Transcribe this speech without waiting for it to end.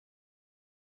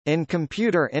In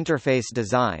computer interface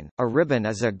design, a ribbon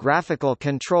is a graphical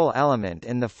control element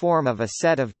in the form of a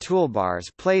set of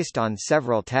toolbars placed on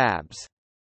several tabs.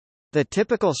 The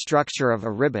typical structure of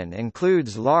a ribbon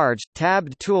includes large,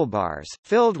 tabbed toolbars,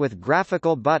 filled with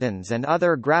graphical buttons and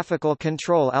other graphical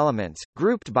control elements,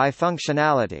 grouped by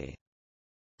functionality.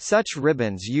 Such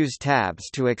ribbons use tabs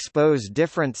to expose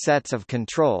different sets of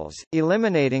controls,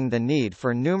 eliminating the need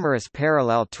for numerous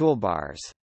parallel toolbars.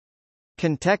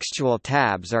 Contextual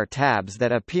tabs are tabs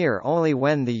that appear only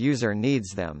when the user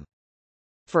needs them.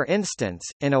 For instance,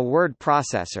 in a word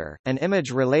processor, an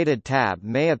image-related tab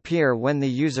may appear when the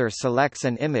user selects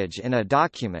an image in a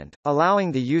document,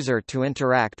 allowing the user to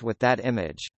interact with that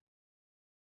image.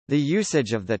 The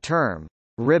usage of the term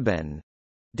ribbon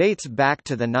dates back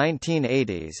to the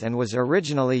 1980s and was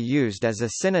originally used as a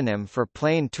synonym for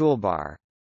plain toolbar.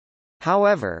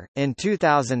 However, in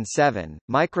 2007,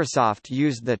 Microsoft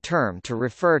used the term to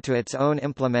refer to its own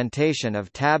implementation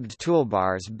of tabbed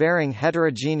toolbars bearing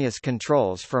heterogeneous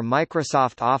controls for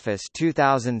Microsoft Office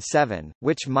 2007,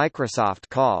 which Microsoft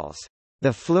calls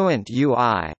the Fluent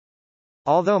UI.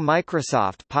 Although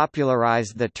Microsoft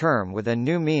popularized the term with a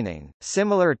new meaning,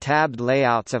 similar tabbed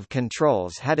layouts of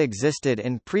controls had existed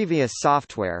in previous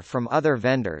software from other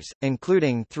vendors,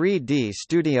 including 3D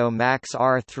Studio Max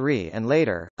R3 and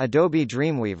later, Adobe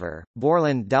Dreamweaver,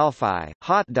 Borland Delphi,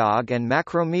 Hotdog and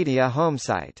Macromedia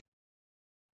Homesite.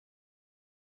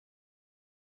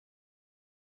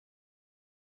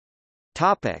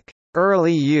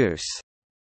 Early use.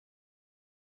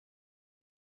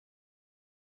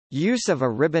 Use of a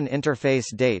ribbon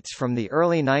interface dates from the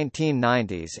early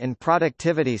 1990s in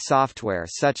productivity software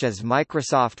such as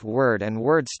Microsoft Word and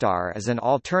WordStar as an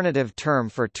alternative term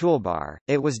for toolbar.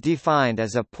 It was defined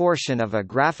as a portion of a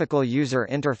graphical user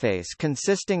interface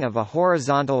consisting of a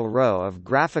horizontal row of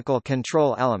graphical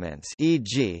control elements,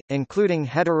 e.g., including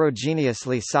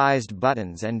heterogeneously sized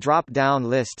buttons and drop-down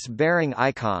lists bearing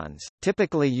icons,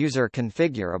 typically user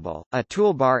configurable. A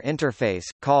toolbar interface,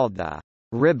 called the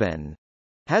ribbon,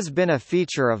 has been a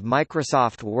feature of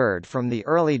Microsoft Word from the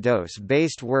early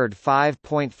DOS-based Word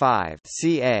 5.5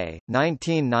 (CA,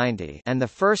 1990) and the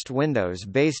first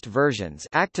Windows-based versions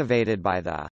activated by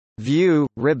the View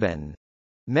ribbon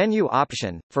menu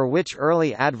option, for which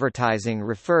early advertising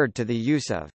referred to the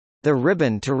use of the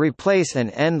ribbon to replace an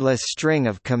endless string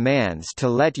of commands to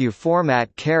let you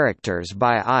format characters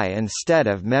by eye instead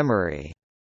of memory.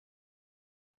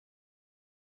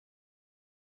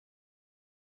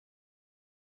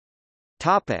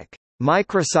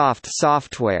 Microsoft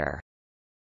software.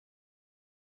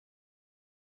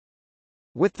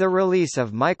 With the release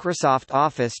of Microsoft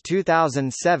Office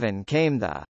 2007 came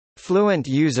the Fluent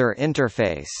User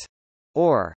Interface,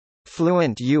 or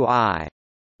Fluent UI,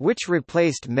 which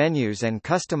replaced menus and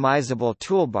customizable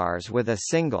toolbars with a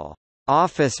single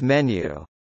Office menu,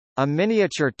 a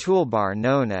miniature toolbar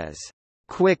known as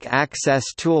Quick Access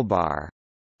Toolbar,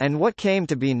 and what came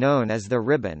to be known as the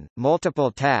ribbon,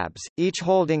 multiple tabs, each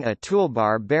holding a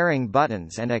toolbar bearing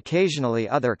buttons and occasionally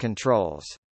other controls.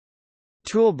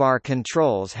 Toolbar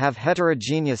controls have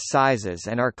heterogeneous sizes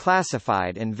and are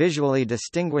classified in visually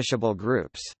distinguishable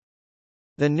groups.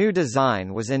 The new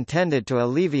design was intended to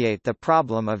alleviate the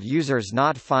problem of users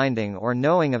not finding or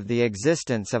knowing of the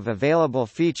existence of available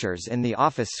features in the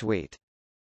Office suite.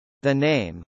 The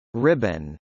name,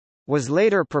 ribbon, was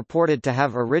later purported to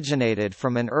have originated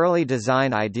from an early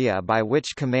design idea by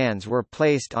which commands were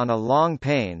placed on a long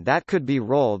pane that could be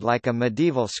rolled like a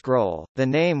medieval scroll. The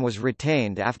name was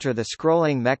retained after the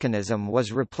scrolling mechanism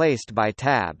was replaced by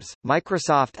tabs.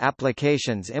 Microsoft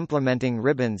applications implementing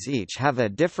ribbons each have a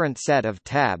different set of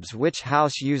tabs which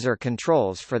house user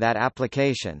controls for that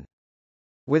application.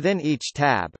 Within each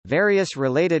tab, various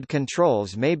related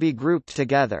controls may be grouped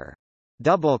together.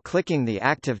 Double-clicking the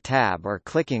active tab or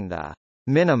clicking the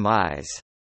Minimize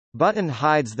button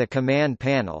hides the command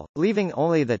panel, leaving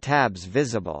only the tabs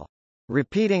visible.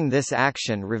 Repeating this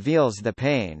action reveals the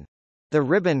pane. The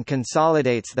ribbon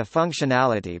consolidates the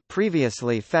functionality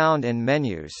previously found in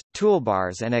menus,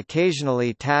 toolbars and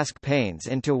occasionally task panes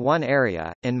into one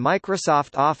area. In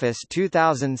Microsoft Office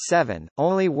 2007,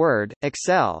 only Word,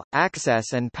 Excel,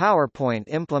 Access and PowerPoint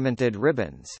implemented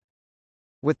ribbons.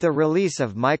 With the release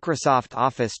of Microsoft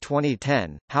Office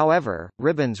 2010, however,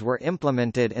 ribbons were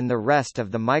implemented in the rest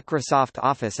of the Microsoft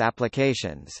Office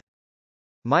applications.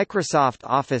 Microsoft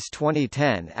Office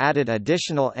 2010 added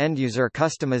additional end-user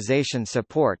customization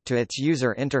support to its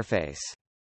user interface.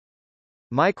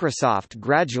 Microsoft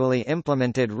gradually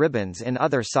implemented ribbons in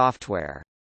other software.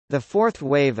 The fourth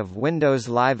wave of Windows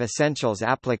Live Essentials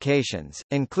applications,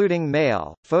 including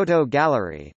Mail, Photo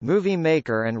Gallery, Movie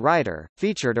Maker and Writer,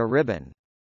 featured a ribbon.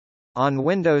 On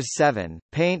Windows 7,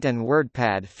 Paint and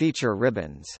WordPad feature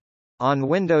ribbons. On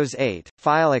Windows 8,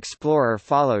 File Explorer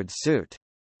followed suit.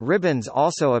 Ribbons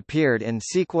also appeared in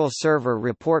SQL Server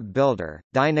Report Builder,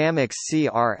 Dynamics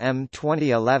CRM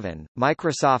 2011,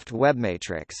 Microsoft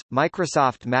WebMatrix,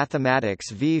 Microsoft Mathematics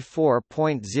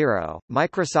v4.0,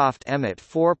 Microsoft Emmet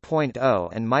 4.0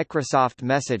 and Microsoft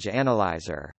Message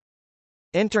Analyzer.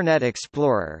 Internet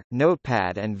Explorer,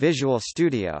 Notepad and Visual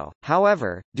Studio,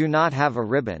 however, do not have a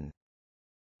ribbon.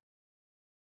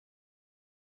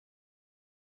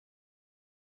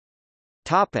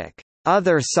 Topic: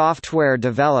 Other software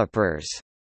developers.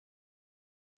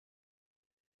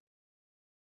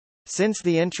 Since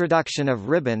the introduction of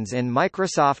ribbons in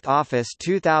Microsoft Office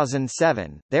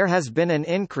 2007, there has been an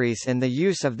increase in the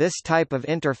use of this type of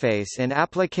interface in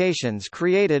applications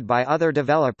created by other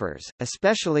developers,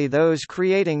 especially those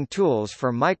creating tools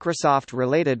for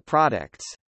Microsoft-related products.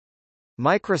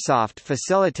 Microsoft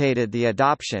facilitated the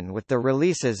adoption with the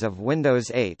releases of Windows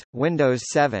 8, Windows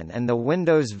 7 and the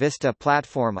Windows Vista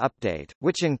Platform Update,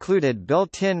 which included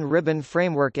built-in ribbon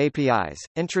framework APIs,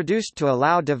 introduced to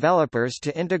allow developers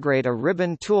to integrate a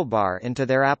ribbon toolbar into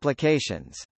their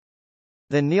applications.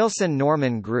 The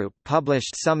Nielsen-Norman Group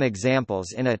published some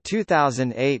examples in a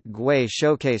 2008 GUI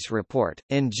Showcase report.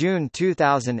 In June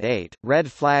 2008,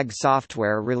 Red Flag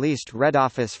Software released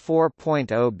RedOffice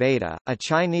 4.0 Beta, a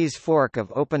Chinese fork of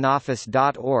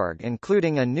OpenOffice.org,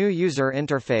 including a new user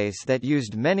interface that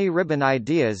used many ribbon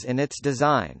ideas in its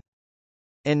design.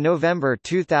 In November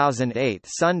 2008,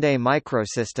 Sunday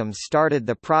Microsystems started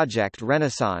the Project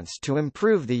Renaissance to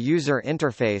improve the user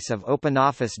interface of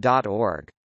OpenOffice.org.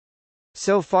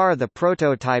 So far the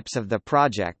prototypes of the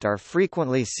project are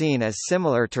frequently seen as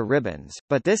similar to ribbons,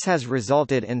 but this has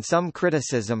resulted in some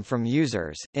criticism from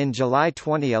users. In July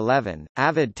 2011,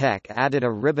 Avid Tech added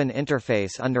a ribbon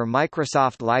interface under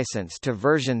Microsoft license to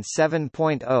version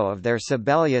 7.0 of their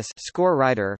Sibelius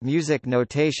ScoreWriter music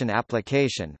notation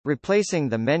application, replacing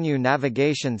the menu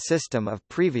navigation system of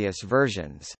previous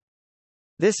versions.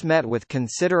 This met with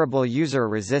considerable user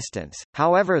resistance,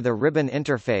 however the ribbon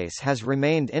interface has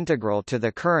remained integral to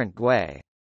the current GUI.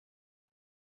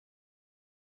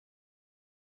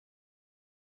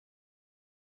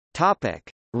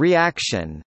 Topic: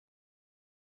 Reaction.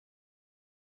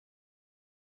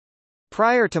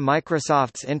 Prior to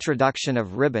Microsoft's introduction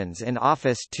of ribbons in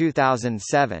Office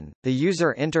 2007, the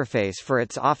user interface for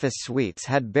its Office suites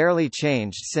had barely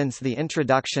changed since the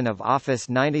introduction of Office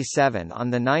 97 on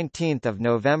 19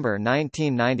 November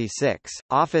 1996.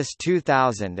 Office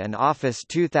 2000 and Office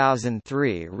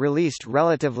 2003 released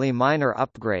relatively minor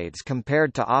upgrades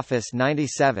compared to Office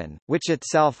 97, which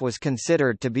itself was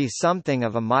considered to be something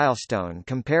of a milestone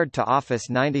compared to Office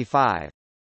 95.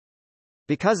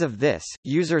 Because of this,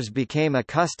 users became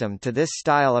accustomed to this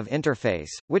style of interface,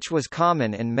 which was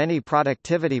common in many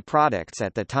productivity products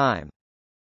at the time.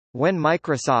 When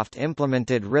Microsoft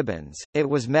implemented ribbons, it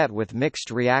was met with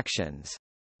mixed reactions.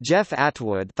 Jeff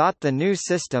Atwood thought the new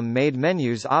system made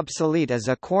menus obsolete as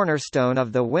a cornerstone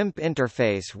of the WIMP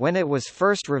interface when it was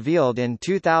first revealed in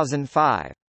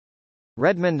 2005.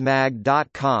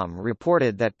 RedmondMag.com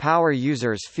reported that power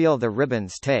users feel the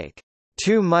ribbons take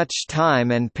too much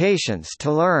time and patience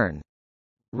to learn.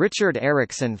 Richard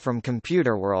Erickson from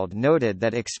Computerworld noted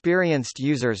that experienced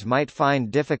users might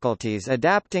find difficulties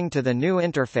adapting to the new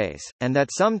interface, and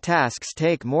that some tasks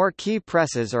take more key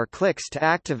presses or clicks to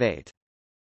activate.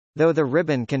 Though the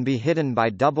ribbon can be hidden by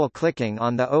double-clicking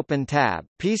on the Open tab,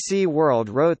 PC World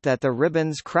wrote that the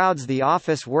ribbons crowds the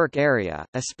Office work area,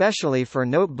 especially for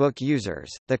notebook users.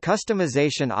 The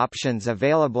customization options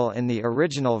available in the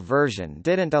original version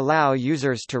didn't allow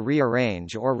users to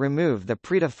rearrange or remove the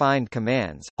predefined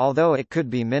commands, although it could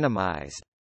be minimized.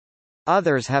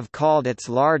 Others have called its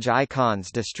large icons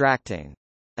distracting.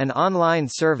 An online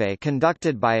survey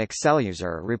conducted by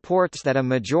Exceluser reports that a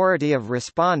majority of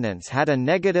respondents had a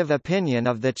negative opinion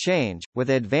of the change, with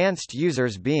advanced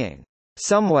users being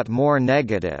somewhat more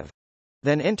negative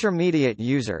than intermediate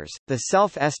users. The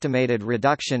self-estimated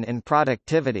reduction in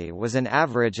productivity was an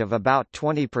average of about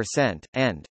 20%,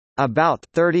 and about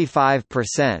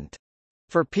 35%.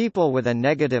 For people with a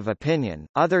negative opinion,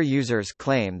 other users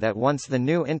claim that once the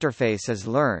new interface is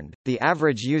learned, the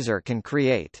average user can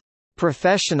create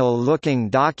professional-looking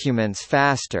documents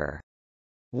faster.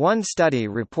 One study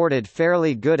reported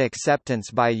fairly good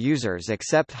acceptance by users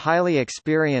except highly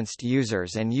experienced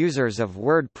users and users of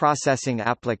word processing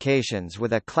applications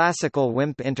with a classical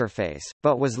WIMP interface,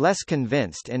 but was less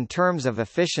convinced in terms of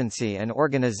efficiency and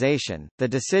organization. The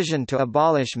decision to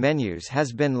abolish menus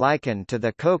has been likened to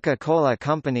the Coca-Cola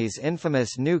Company's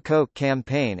infamous New Coke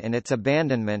campaign in its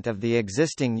abandonment of the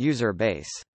existing user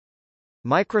base.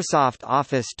 Microsoft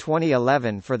Office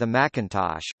 2011 for the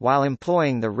Macintosh, while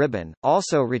employing the ribbon,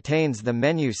 also retains the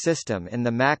menu system in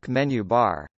the Mac menu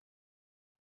bar.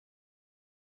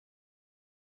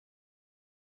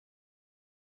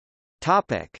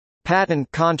 Topic: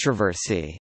 Patent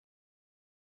controversy.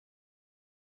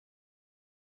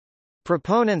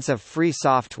 Proponents of free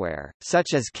software,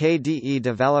 such as KDE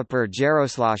developer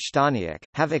Jaroslaw Staniak,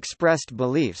 have expressed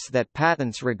beliefs that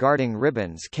patents regarding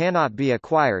ribbons cannot be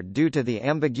acquired due to the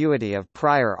ambiguity of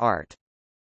prior art.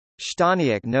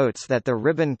 Staniak notes that the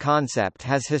ribbon concept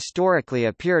has historically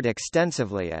appeared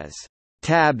extensively as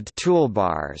tabbed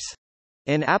toolbars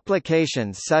in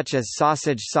applications such as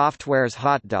Sausage Software's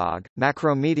Hotdog,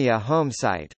 Macromedia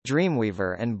Homesite,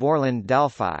 Dreamweaver and Borland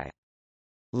Delphi.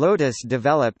 Lotus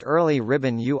developed early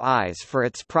ribbon UIs for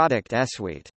its product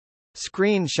eSuite.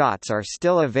 Screenshots are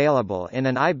still available in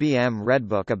an IBM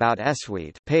Redbook about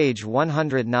eSuite, page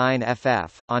 109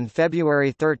 ff. On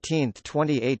February 13,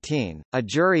 2018, a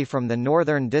jury from the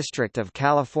Northern District of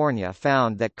California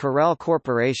found that Corel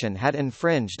Corporation had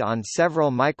infringed on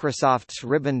several Microsoft's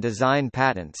ribbon design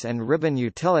patents and ribbon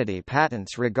utility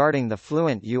patents regarding the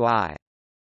Fluent UI.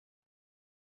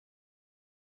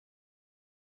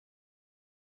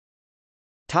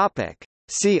 Topic.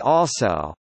 See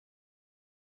also: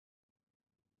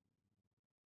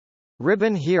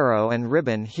 Ribbon Hero and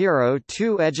Ribbon Hero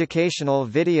 2 educational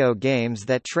video games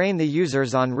that train the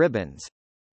users on ribbons.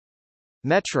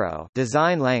 Metro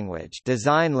design language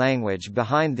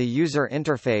behind the user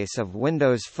interface of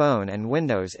Windows Phone and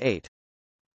Windows 8.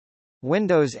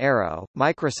 Windows Aero,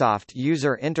 Microsoft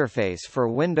user interface for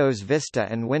Windows Vista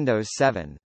and Windows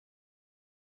 7.